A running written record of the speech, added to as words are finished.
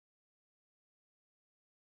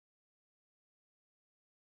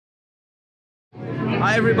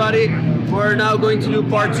Hi everybody, we're now going to do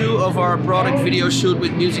part 2 of our product video shoot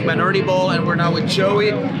with music man Ernie Ball, and we're now with Joey.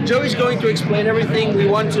 Joey's going to explain everything we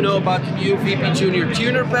want to know about the new VPJR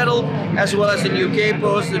Tuner pedal, as well as the new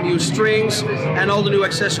capos, the new strings, and all the new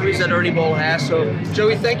accessories that Ernie Ball has. So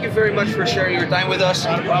Joey, thank you very much for sharing your time with us,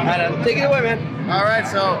 and take it away, man. All right,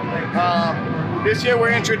 so this year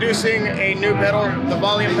we're introducing a new pedal, the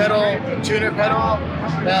volume pedal, tuner pedal.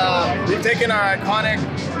 We've taken our iconic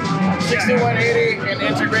 6180 and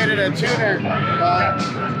integrated a tuner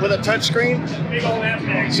with a touch screen,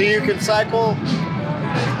 so you can cycle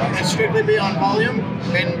and strictly be on volume.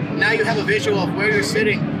 And now you have a visual of where you're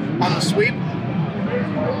sitting on the sweep.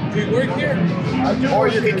 Do you work here? Or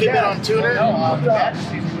you can keep it on tuner.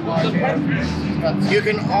 You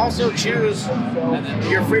can also choose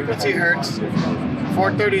your frequency hertz,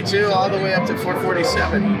 432 all the way up to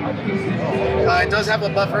 447. It does have a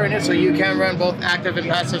buffer in it, so you can run both active and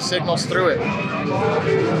passive signals through it.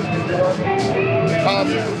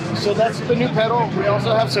 So that's the new pedal. We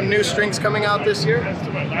also have some new strings coming out this year.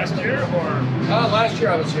 Last year or? Last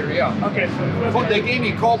year I was here, yeah. Okay. They gave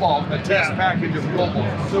me Cobalt, a test package of Cobalt.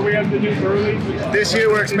 So we have the new Burley. This year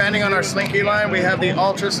we're expanding on our Slinky line. We have the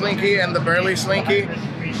Ultra Slinky and the Burley Slinky.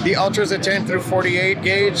 The Ultra is a 10 through 48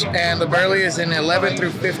 gauge, and the Burley is an 11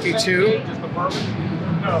 through 52.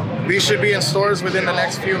 These should be in stores within the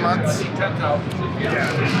next few months. Yeah.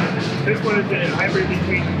 This one is a hybrid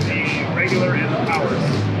between the regular and the power.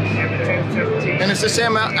 And the 1017. And it's the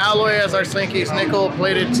same alloy as our Slinky's, nickel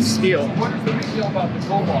plated to steel. What is the big deal about the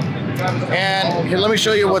Cobalt? And here, let me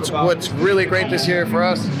show you what's really great this year for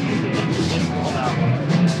us.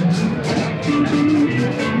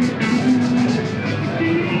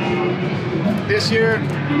 This year,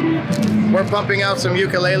 we're pumping out some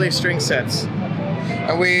ukulele string sets.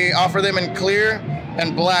 And we offer them in clear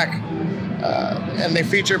and black, and they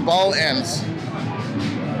feature ball ends.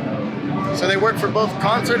 So they work for both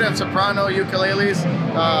concert and soprano ukuleles.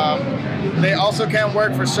 They also can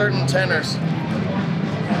work for certain tenors.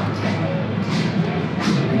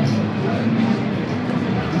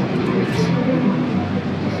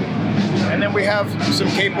 And then we have some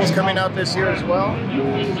capos coming out this year as well.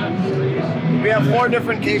 We have 4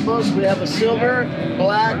 different capos. We have a silver,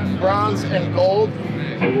 black, bronze, and gold.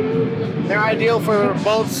 They're ideal for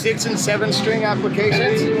both 6 and 7 string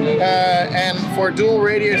applications and for dual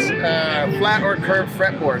radius flat or curved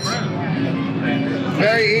fretboards.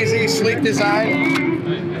 Very easy, sleek design.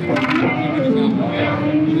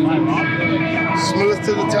 Smooth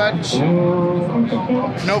to the touch.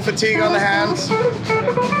 No fatigue on the hands.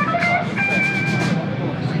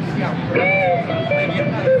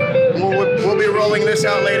 We'll be rolling this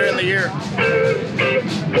out later in the year.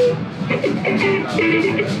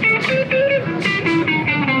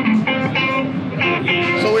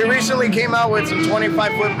 So we recently came out with some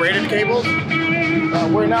 25-foot braided cables.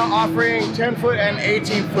 We're now offering 10-foot and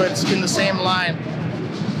 18-foots in the same line.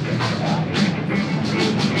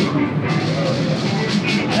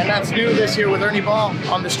 And that's new this year with Ernie Ball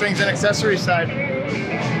on the strings and accessories side.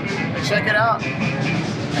 Check it out.